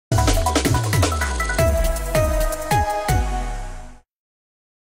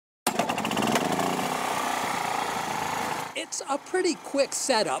It's a pretty quick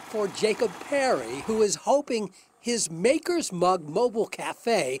setup for Jacob Perry, who is hoping his Maker's Mug mobile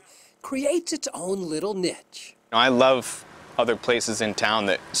cafe creates its own little niche. I love other places in town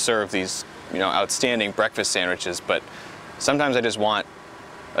that serve these, outstanding breakfast sandwiches, but sometimes I just want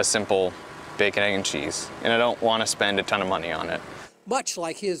a simple bacon, egg, and cheese, and I don't want to spend a ton of money on it. Much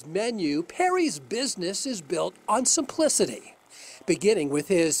like his menu, Perry's business is built on simplicity, beginning with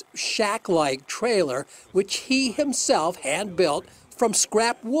his shack-like trailer, which he himself hand-built from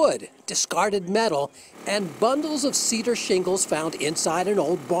scrap wood, discarded metal, and bundles of cedar shingles found inside an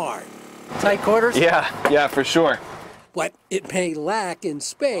old barn. Tight quarters? Yeah, for sure. What it may lack in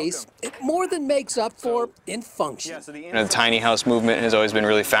space, it more than makes up for in function. The tiny house movement has always been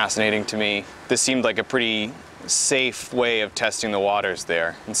really fascinating to me. This seemed like a pretty safe way of testing the waters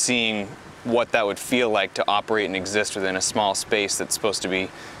there and seeing what that would feel like to operate and exist within a small space that's supposed to be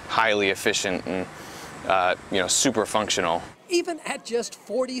highly efficient and super functional. Even at just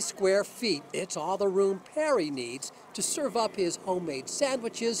 40 square feet, it's all the room Perry needs to serve up his homemade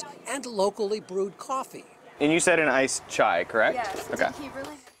sandwiches and locally brewed coffee. And you said an iced chai, correct? Yes. Okay.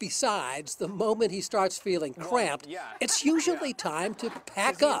 Besides, the moment he starts feeling cramped, it's usually time to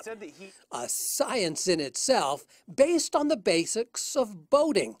pack up. A science in itself, based on the basics of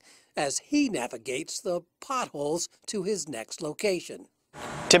boating, as he navigates the potholes to his next location.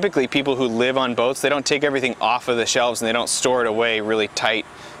 Typically, people who live on boats, they don't take everything off of the shelves and they don't store it away really tight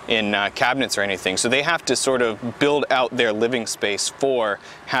in cabinets or anything. So they have to sort of build out their living space for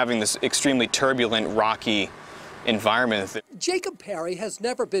having this extremely turbulent, rocky environment. Jacob Perry has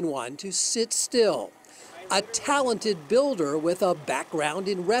never been one to sit still. A talented builder with a background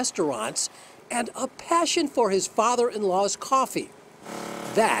in restaurants and a passion for his father-in-law's coffee.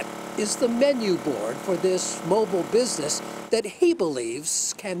 That is the menu board for this mobile business that he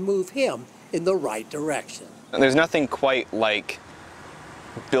believes can move him in the right direction. There's nothing quite like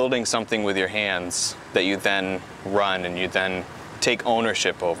building something with your hands that you then run and you then take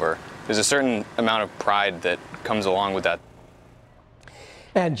ownership over. There's a certain amount of pride that comes along with that.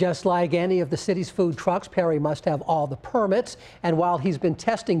 And just like any of the city's food trucks, Perry must have all the permits. And while he's been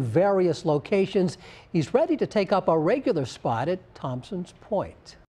testing various locations, he's ready to take up a regular spot at Thompson's Point.